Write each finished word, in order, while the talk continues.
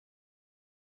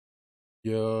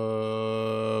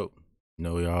Yo,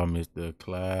 know y'all missed the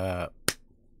clap.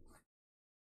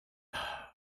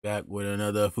 Back with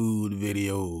another food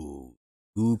video.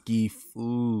 Gookie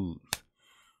Foods.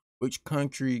 Which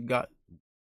country got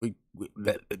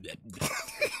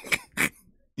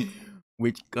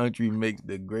which country makes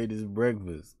the greatest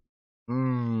breakfast?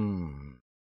 Country.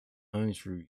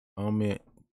 Comment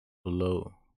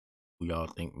below who y'all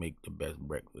think make the best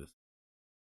breakfast.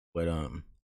 But y'all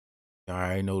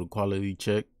already know the quality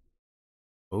check.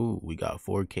 Oh, we got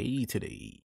 4K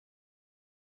today.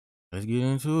 Let's get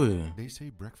into it. They say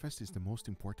breakfast is the most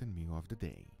important meal of the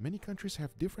day. Many countries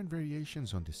have different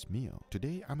variations on this meal.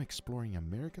 Today, I'm exploring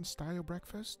American style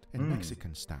breakfast and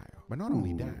Mexican style. But not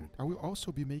only that, I will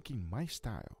also be making my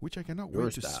style, which I cannot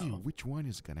wait to see which one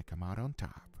is gonna come out on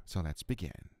top. So let's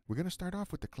begin. We're gonna start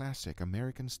off with the classic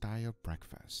American style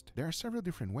breakfast. There are several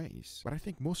different ways, but I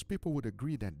think most people would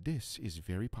agree that this is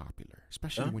very popular,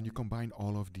 especially when you combine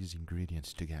all of these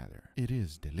ingredients together. It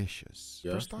is delicious.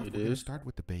 First off, we're gonna start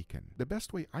with the bacon. The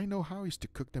best way I know how is to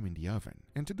cook them in the oven.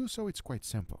 And to do so, it's quite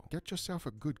simple. Get yourself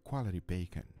a good quality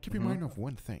bacon. Keep in mind of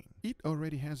one thing. It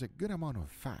already has a good amount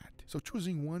of fat, so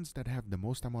choosing ones that have the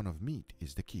most amount of meat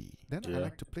is the key. Then I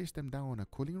like to place them down on a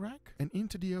cooling rack, and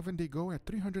into the oven they go at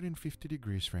 350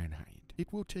 degrees Fahrenheit.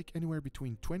 It will take anywhere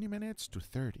between 20 minutes to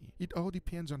 30. It all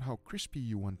depends on how crispy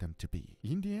you want them to be.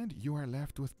 In the end, you are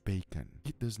left with bacon.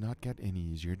 It does not get any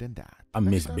easier than that. I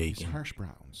miss bacon. Is hash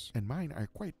browns, and mine are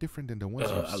quite different than the ones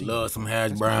you've seen. I love some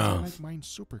hash browns. I like mine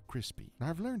super crispy. Now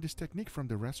I've learned this technique from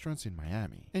the restaurants in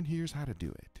Miami, and here's how to do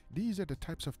it. These are the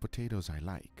types of potatoes I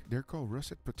like. They're called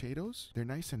russet potatoes. They're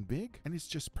nice and big, and it's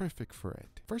just perfect for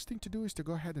it. First thing to do is to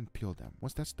go ahead and peel them.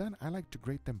 Once that's done, I like to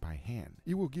grate them by hand.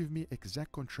 It will give me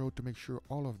exact control to make sure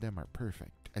all of them are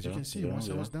perfect. As you can see, once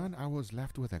I was done, I was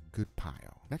left with a good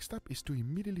pile. Next up is to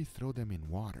immediately throw them in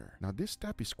water. Now this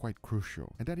step is quite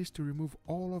crucial, and that is to remove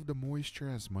all of the moisture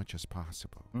as much as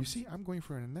possible. You see, I'm going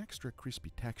for an extra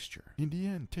crispy texture. In the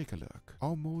end, take a look.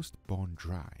 Almost bone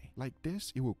dry. Like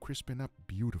this, it will crispen up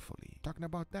beautifully. Talking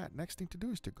about that, next thing to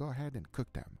do is to go ahead and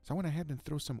cook them. So I went ahead and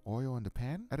throw some oil on the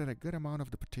pan, added a good amount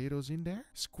of the potatoes in there,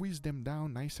 squeeze them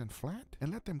down nice and flat,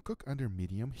 and let them cook under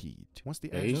medium heat. Once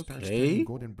the edges start turning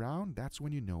golden brown, that's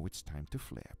when you know it's time to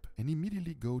flip. And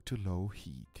immediately go to low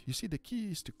heat. You see, the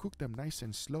key is to cook them nice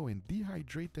and slow and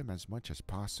dehydrate them as much as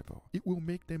possible. It will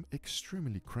make them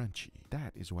extremely crunchy.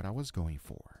 That is what I was going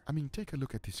for. I mean, take a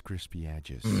look at these crispy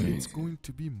edges. It's going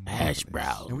to be hash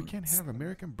browns. And we can't have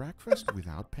American breakfast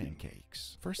without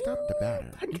pancakes. First up, the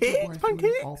batter.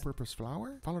 Pancakes. All-purpose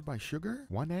flour, followed by sugar,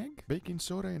 1 egg, baking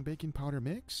soda and baking powder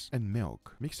mix, and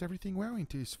milk. Mix everything well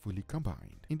until it's fully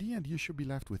combined. In the end, you should be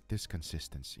left with this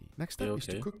consistency. Next up is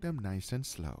to cook them nice and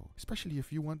slow, especially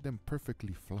if you want them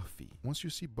perfectly fluffy. Once you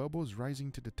see bubbles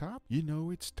rising to the top, you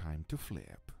know it's time to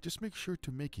flip. Just make sure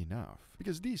to make enough,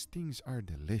 because these things are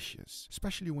delicious,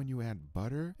 especially when you add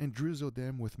butter and drizzle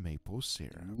them with maple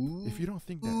syrup. If you don't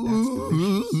think that that's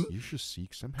delicious, you should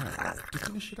seek some help. To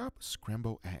finish it up,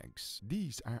 scramble eggs.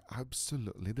 These are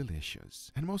absolutely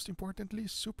delicious, and most importantly,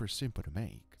 super simple to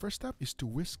make. First up is to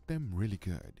whisk them really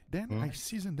good. Then I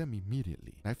season them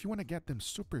immediately. Now if you want to get them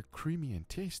super creamy and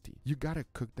tasty, you gotta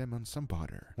cook them on some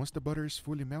butter. Once the butter is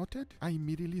fully melted, I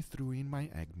immediately threw in my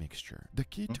egg mixture. The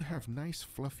key to have nice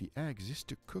fluffy eggs is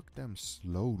to cook them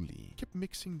slowly. Keep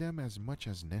mixing them as much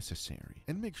as necessary,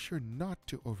 and make sure not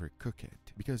to overcook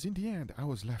it, because in the end I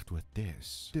was left with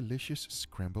this delicious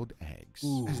scrambled eggs.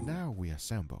 As now we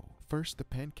assemble. First the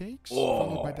pancakes,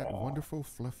 followed by that wonderful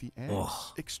fluffy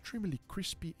eggs, extremely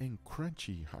crispy and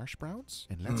crunchy hash browns,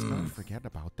 and let's not forget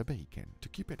about the bacon. To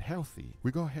keep it healthy,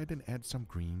 we go ahead and add some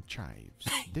green chives.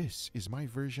 This is my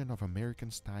version of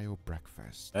American style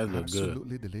breakfast.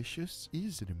 Absolutely delicious,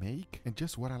 easy to make, and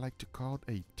just what I like to call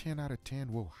a 10 out of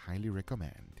 10 will highly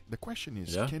recommend. The question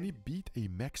is, can it beat a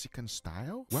Mexican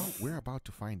style? Well, we're about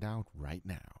to find out right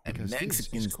now. Because this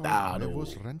is called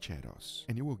Nuevos Rancheros,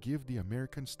 and it will give the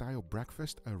American style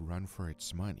breakfast a run for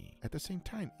its money. At the same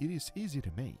time, it is easy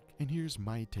to make, and here's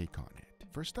my take on it.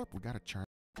 First up, we gotta charge.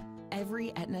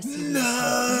 Every Aetna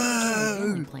CVS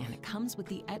family plan comes with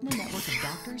the Aetna network of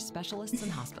doctors, specialists,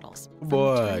 and hospitals.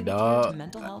 Boy, dog. To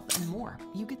mental health and more.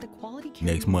 You get the quality care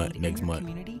next month.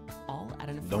 community, all at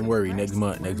an affordable Don't worry, price. next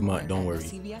month. Don't worry.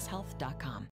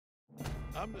 CVShealth.com.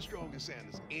 I'm the strongest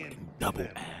Sanders in double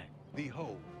the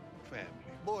whole family.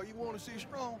 Boy, you want to see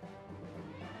strong?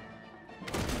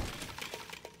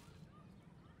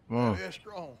 They're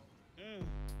strong.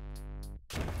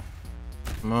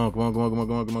 Come on, come on, come on, come on,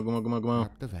 come on, come on, come on, come on, come on.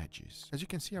 Up the veggies. As you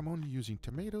can see, I'm only using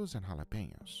tomatoes and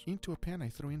jalapenos. Into a pan, I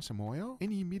threw in some oil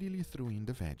and immediately threw in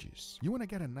the veggies. You want to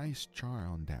get a nice char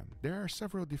on them. There are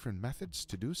several different methods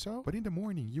to do so, but in the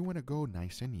morning, you want to go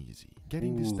nice and easy.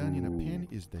 Getting this done in a pan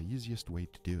is the easiest way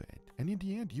to do it. And in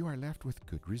the end, you are left with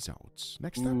good results.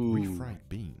 Next up, refried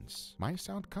beans. Might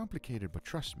sound complicated, but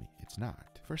trust me, it's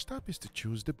not. First up is to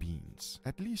choose the beans.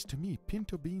 At least to me,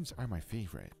 pinto beans are my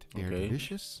favorite. They're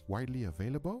delicious, widely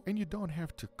available, and you don't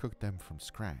have to cook them from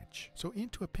scratch. So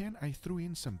into a pan, I threw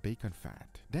in some bacon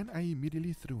fat. Then I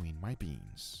immediately threw in my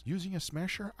beans. Using a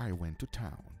smasher, I went to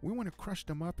town. We want to crush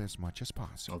them up as much as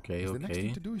possible. The next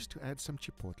thing to do is to add some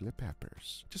chipotle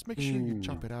peppers. Just make sure you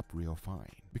chop it up real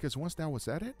fine. Because once that was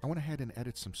added, I went ahead and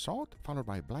added some salt, followed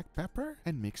by black pepper,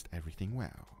 and mixed everything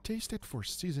well. Taste it for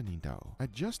seasoning though.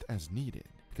 Adjust as needed,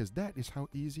 because that is how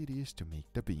easy it is to make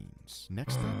the beans.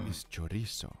 Next up is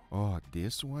chorizo. Oh,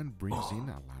 this one brings in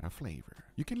a lot of flavor.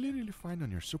 You can literally find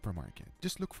on your supermarket.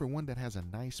 Just look for one that has a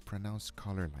nice pronounced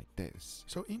color like this.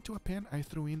 So into a pan, I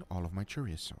threw in all of my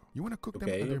chorizo. You want to cook them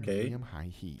under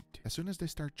medium-high heat. As soon as they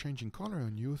start changing color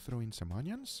on you, throw in some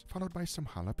onions, followed by some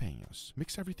jalapenos.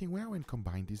 Mix everything well and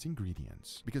combine these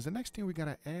ingredients. Because the next thing we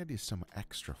gotta add is some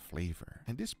extra flavor.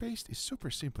 And this paste is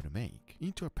super simple to make.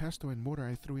 Into a pesto and mortar,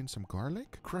 I threw in some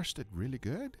garlic, crushed it really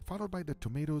good, followed by the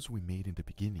tomatoes we made in the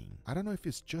beginning. I don't know if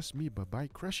it's just me, but by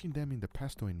crushing them in the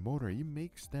pesto and mortar, it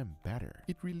makes them better.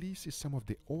 It releases some of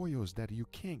the oils that you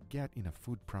can't get in a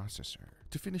food processor.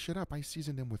 To finish it up, I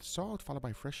season them with salt, followed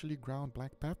by freshly ground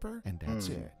black pepper, and that's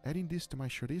it. Adding this to my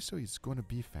chorizo is gonna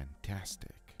be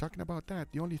fantastic. Talking about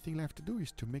that, the only thing left to do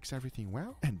is to mix everything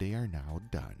well, and they are now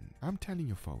done. I'm telling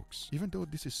you folks, even though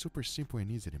this is super simple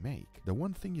and easy to make, the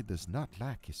one thing it does not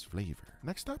lack is flavor.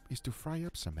 Next up is to fry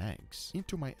up some eggs.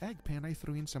 Into my egg pan, I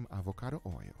threw in some avocado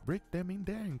oil. Break them in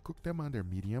there and cook them under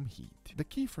medium heat. The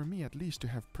key for me, at least, to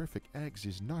have perfect eggs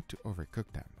is not to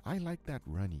overcook them. I like that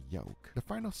runny yolk. The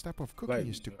final step of cooking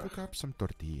is to cook up some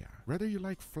tortilla. Whether you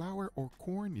like flour or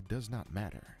corn, it does not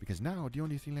matter, because now the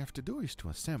only thing left to do is to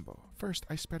assemble. First,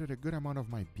 I spread a good amount of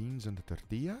my beans on the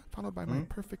tortilla, followed by my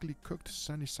perfectly cooked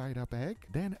sunny side up egg,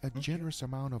 then a generous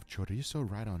amount of chorizo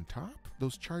right on top,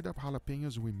 those charred up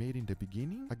jalapenos we made in the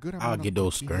beginning, a good amount of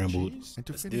those tortilla scrambled, cheese, and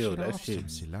to finish it off, some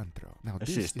cilantro. Now that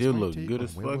this shit is still my look take good on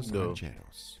as fuck, huevos though.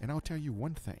 rancheros. And I'll tell you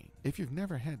one thing, if you've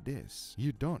never had this,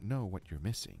 you don't know what you're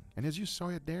missing. And as you saw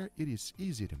it there, it is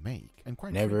easy to make, and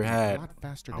quite Never frankly, had. a lot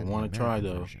faster I than the wanna try,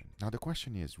 American though. version. Now the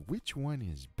question is, which one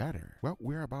is better? Well,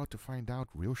 we're about to find out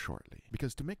real shortly,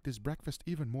 because to make this breakfast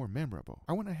even more memorable,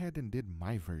 I went ahead and did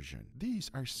my version.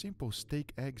 These are simple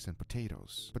steak, eggs, and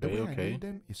potatoes, but the way I made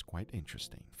them is quite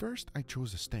interesting. First, I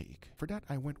chose a steak. For that,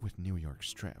 I went with New York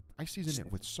strip. I seasoned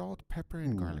it with salt, pepper,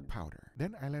 and garlic powder.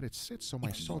 Then I let it sit so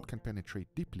my salt can penetrate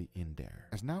deeply in there.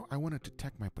 As now, I wanted to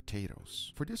tack my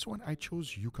potatoes. For this one, I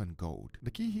chose Yukon Gold.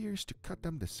 The key here is to cut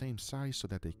them the same size so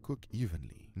that they cook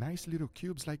evenly. Nice little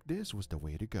cubes like this was the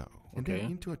way to go. And then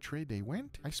into a tray they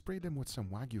went. I sprayed them with some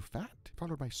Wagyu fat,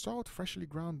 followed by salt, freshly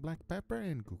ground black pepper,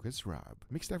 and Guga's rub.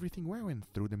 Mixed everything well and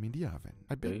threw them in the oven.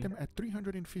 I baked them at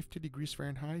 350 degrees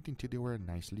Fahrenheit until they were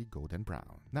nicely golden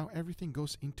brown. Now everything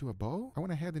goes into a bowl. I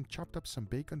went ahead and chopped up some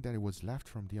bacon that was left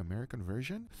from the American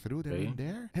version, threw them in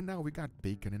there, and now we got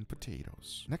bacon and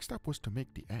potatoes. Next up was to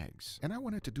make the eggs, and I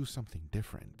wanted to do something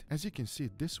different. As you can see,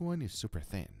 this one is super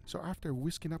thin. So after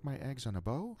whisking up my eggs on a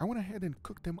bowl, I went ahead and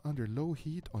cooked them under low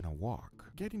heat on a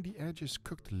wok, getting the edges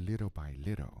cooked little by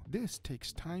little. This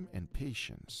takes time and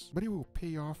patience, but it will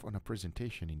pay off on a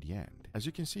presentation in the end. As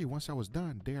you can see, once I was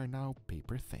done, they are now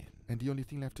paper thin. And the only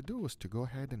thing left to do was to go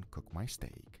ahead and cook my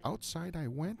steak. Outside I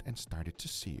went and started to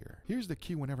sear. Here's the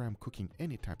key whenever I'm cooking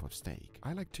any type of steak.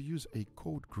 I like to use a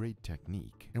cold grade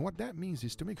technique. And what that means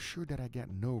is to make sure that I get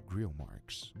no grill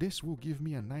marks. This will give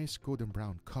me a nice golden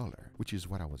brown color, which is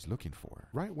what I was looking for.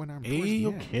 Right when I'm towards the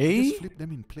end, I just flip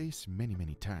them in place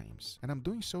many times. And I'm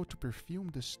doing so to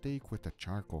perfume the steak with a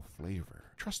charcoal flavor.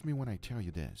 Trust me when I tell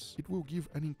you this, it will give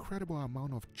an incredible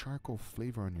amount of charcoal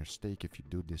flavor on your steak if you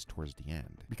do this towards the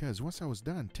end. Because once I was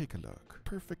done, take a look.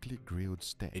 Perfectly grilled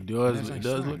steak. It does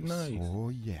look nice. Oh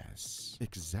yes,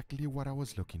 exactly what I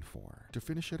was looking for. To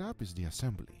finish it up is the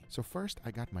assembly. So first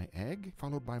I got my egg,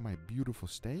 followed by my beautiful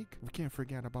steak. We can't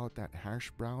forget about that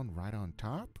hash brown right on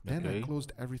top. Then I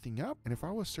closed everything up, and if I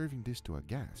was serving this to a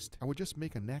guest, I would just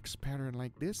make an X pattern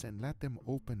like this and let them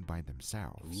open by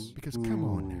themselves. Because come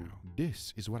on now,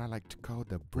 this is what I like to call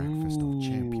the breakfast of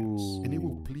champions, and it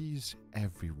will please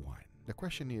everyone. The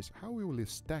question is, how will it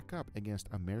stack up against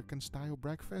American-style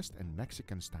breakfast and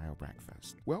Mexican-style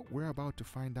breakfast? Well, we're about to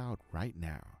find out right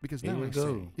now. Because now I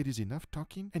say, it is enough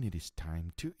talking and it is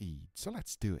time to eat. So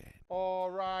let's do it. All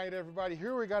right, everybody.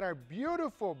 Here we got our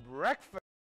beautiful breakfast.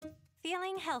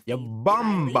 Feeling healthy Ya by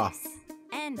bamba. leaps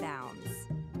and bounds.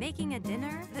 Making a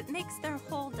dinner that makes their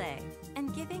whole day.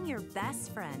 And giving your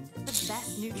best friend the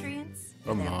best nutrients for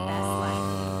Come their best life.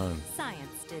 on.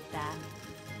 Science did that.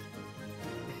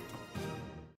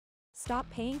 Stop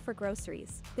paying for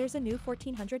groceries. There's a new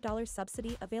 $1,400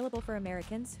 subsidy available for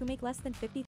Americans who make less than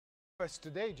 $50,000.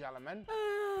 Today, gentlemen.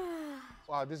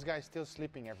 Wow, this guy's still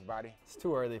sleeping, everybody. It's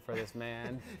too early for this,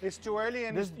 man. It's too early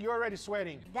and you're already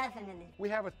sweating. Definitely. We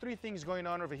have three things going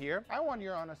on over here. I want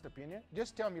your honest opinion.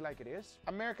 Just tell me like it is.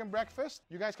 American breakfast,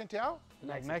 you guys can tell?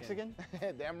 Like Mexican?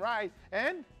 Damn right.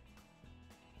 And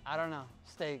I don't know.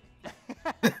 Steak.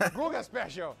 Guga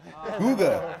special.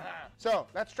 Guga. So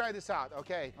let's try this out,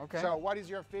 okay? Okay. So what is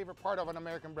your favorite part of an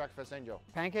American breakfast, Angel?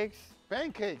 Pancakes?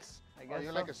 Pancakes. I Oh, guess you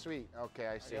so. like a sweet. Okay,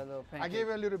 I see. got a little I pancake. gave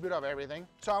you a little bit of everything.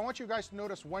 So I want you guys to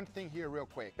notice one thing here real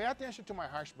quick. Pay attention to my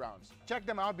hash browns. Check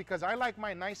them out because I like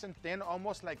mine nice and thin,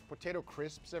 almost like potato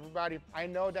crisps, everybody. I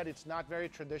know that it's not very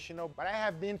traditional, but I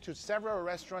have been to several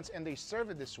restaurants and they serve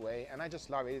it this way, and I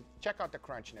just love it. Check out the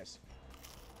crunchiness.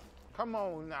 Come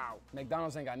on now.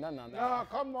 McDonald's ain't got nothing on that. Oh,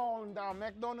 come on now.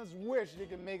 McDonald's wish they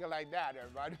could make it like that,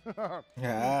 everybody.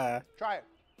 Yeah. Try it.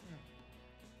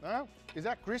 Huh? Is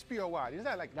that crispy or what? Is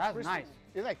that like That's crispy? nice.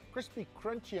 It's like crispy,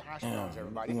 crunchy hash browns,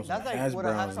 everybody. Mm. That's like Hash what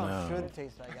a hash browns brown now. should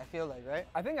taste like, I feel like, right?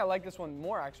 I think I like this one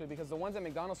more actually because the ones at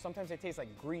McDonald's sometimes they taste like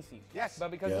greasy. Yes. But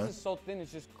because Yeah. this is so thin,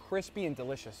 it's just crispy and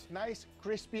delicious. Nice,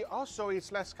 crispy. Also, it's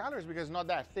less calories because not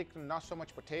that thick and not so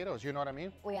much potatoes. You know what I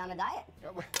mean? We on a diet.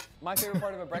 My favorite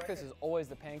part of a breakfast is always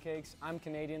the pancakes. I'm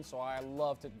Canadian, so I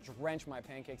love to drench my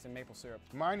pancakes in maple syrup.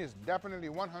 Mine is definitely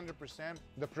 100%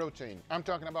 the protein. I'm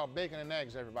talking about bacon and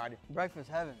eggs, everybody. Breakfast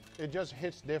heaven. It just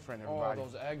hits different, Oh, everybody.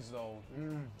 those eggs though.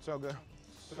 So good.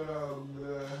 So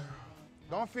good.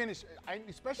 Don't finish,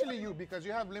 especially you, because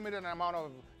you have limited amount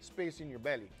of space in your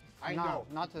belly. I No, know.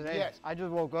 not today. Yes. I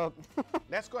just woke up.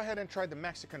 Let's go ahead and try the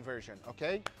Mexican version,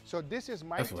 okay? So this is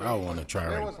my That's what I take. wanna try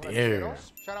There right was there.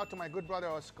 rancheros. Shout out to my good brother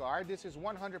Oscar. This is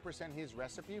 100% his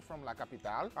recipe from La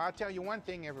Capital. I'll tell you one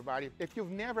thing, everybody. If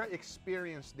you've never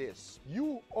experienced this,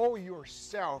 you owe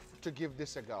yourself to give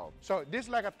this a go. So this is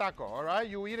like a taco, all right?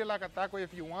 You eat it like a taco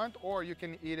if you want, or you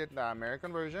can eat it the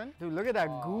American version. Dude, look at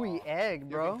that gooey egg,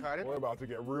 You bro. can cut it. We're about to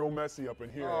get real messy up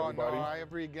in here, Oh everybody. no, I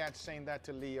regret saying that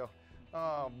to Leo.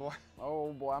 Oh boy.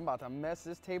 Oh boy, I'm about to mess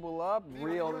this table up. Leo,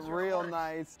 Real, give us your real hearts.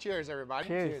 nice. Cheers, everybody.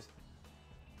 Cheers.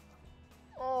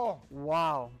 Oh,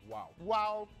 Wow. wow.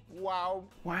 Wow, wow,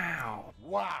 Wow.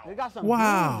 wow. They got some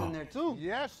Wow. beans in there too.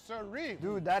 Yes, sirree.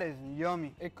 Dude, that is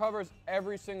yummy. It covers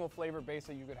every single flavor base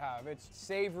that you could have. It's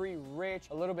savory, rich,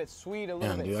 a little bit sweet, a little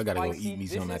Damn, bit dude, I gotta go spicy. eat me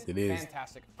This some is after this.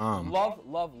 Fantastic. Um. Love,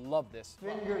 love, love this.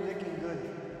 Finger licking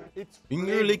good. It's Finger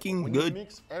flavor. licking when good. You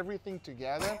mix everything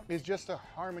together, it's just a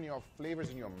harmony of flavors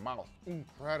in your mouth.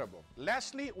 Incredible.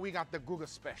 Lastly, we got the Guga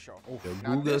special. The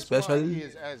Now, Guga this special? one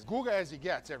is as Guga as it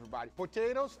gets, everybody.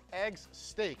 Potatoes, eggs,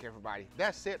 steak, everybody.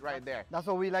 That's it right there. That's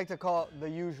what we like to call the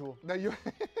usual.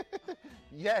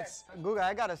 Yes, Guga,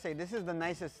 I gotta say, this is the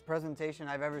nicest presentation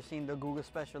I've ever seen the Guga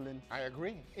special in. I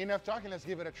agree. Enough talking, let's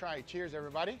give it a try. Cheers,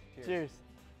 everybody. Cheers.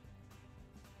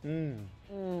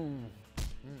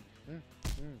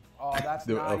 Oh, that's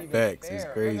The not effects even is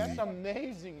fair. crazy. That's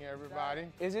amazing, everybody.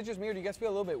 Is it just me or do you guys feel a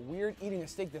little bit weird eating a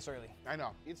steak this early? I know.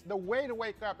 It's the way to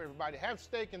wake up, everybody. Have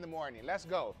steak in the morning. Let's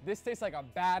go. This tastes like a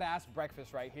badass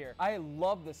breakfast right here. I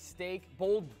love the steak,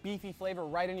 bold, beefy flavor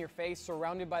right in your face,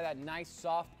 surrounded by that nice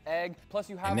soft egg. Plus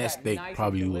you have And that steak nice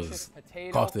probably and delicious was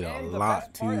potato. costed a and the lot,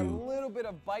 best part, a too. little bit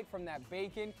of bite from that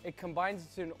bacon. It combines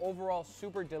to an overall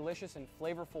super delicious and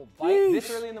flavorful bite. This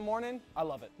early in the morning, I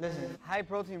love it. Listen, high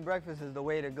protein breakfast is the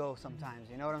way to go sometimes,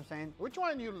 you know what I'm saying? Which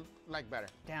one you like better?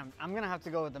 Damn, I'm gonna have to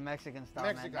go with the Mexican style,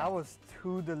 Mexican. man. That was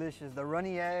too delicious. The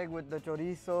runny egg with the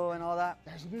chorizo and all that.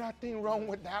 There's nothing wrong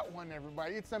with that one,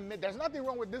 everybody. There's nothing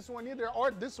wrong with this one either,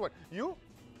 or this one. You?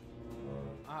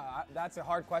 That's a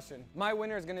hard question. My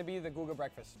winner is gonna be the Guga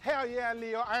breakfast. Hell yeah,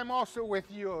 Leo. I'm also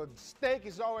with you. Steak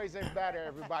is always a better,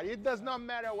 everybody. It does not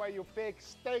matter what you pick.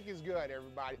 Steak is good,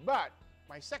 everybody. But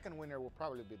my second winner will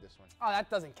probably be this one. Oh, that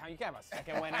doesn't count. You can't have a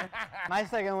second winner. My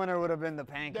second winner would have been the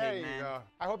pancake, There you man. go.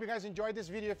 I hope you guys enjoyed this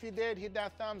video. If you did, hit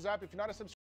that thumbs up. If you're not a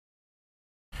subscriber,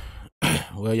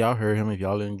 Well, y'all heard him. If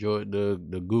y'all enjoyed the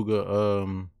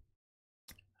Guga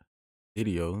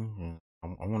video,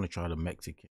 I want to try the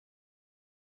Mexican.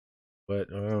 But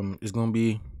it's gonna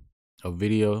be a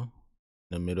video in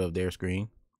the middle of their screen,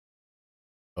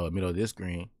 middle of this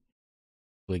screen.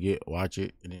 Click it, watch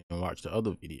it, and then watch the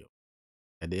other video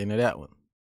at the end of that one.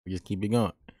 We just keep it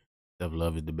going. Self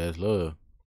love is the best love,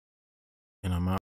 and I'm out.